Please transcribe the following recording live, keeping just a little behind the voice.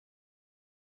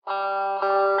Hi,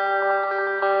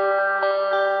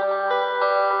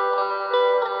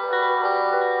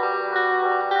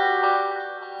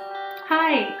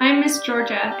 I'm Miss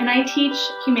Georgia, and I teach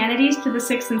humanities to the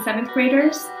 6th and 7th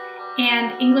graders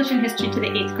and English and history to the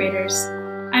 8th graders.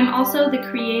 I'm also the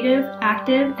creative,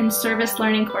 active, and service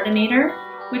learning coordinator,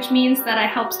 which means that I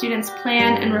help students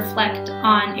plan and reflect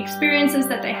on experiences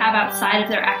that they have outside of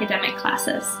their academic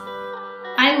classes.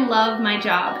 I love my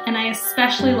job, and I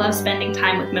especially love spending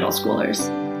time with middle schoolers.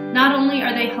 Not only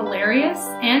are they hilarious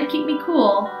and keep me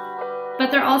cool,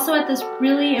 but they're also at this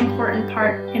really important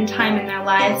part in time in their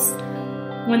lives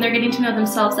when they're getting to know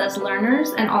themselves as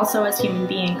learners and also as human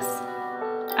beings.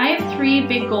 I have 3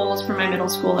 big goals for my middle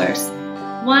schoolers.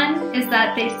 One is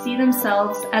that they see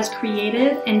themselves as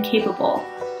creative and capable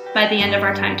by the end of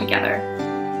our time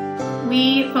together.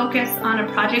 We focus on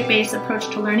a project-based approach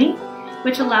to learning,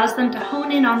 which allows them to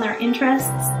hone in on their interests,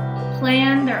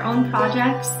 plan their own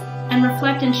projects, and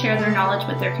reflect and share their knowledge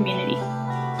with their community.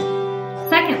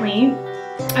 Secondly,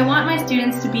 I want my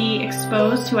students to be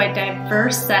exposed to a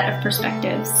diverse set of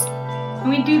perspectives. And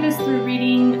we do this through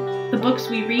reading the books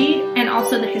we read and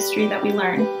also the history that we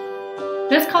learn.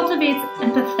 This cultivates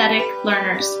empathetic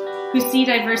learners who see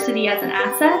diversity as an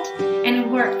asset and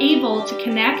who are able to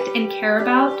connect and care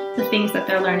about the things that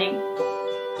they're learning.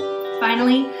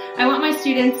 Finally, I want my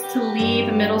students to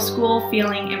leave middle school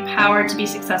feeling empowered to be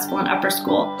successful in upper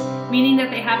school, meaning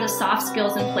that they have the soft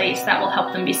skills in place that will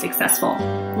help them be successful,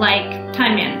 like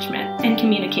time management and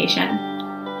communication.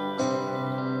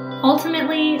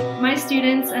 Ultimately, my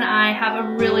students and I have a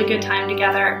really good time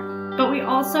together, but we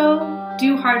also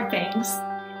do hard things,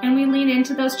 and we lean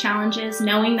into those challenges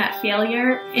knowing that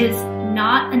failure is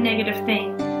not a negative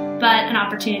thing, but an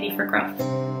opportunity for growth.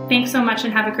 Thanks so much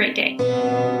and have a great day.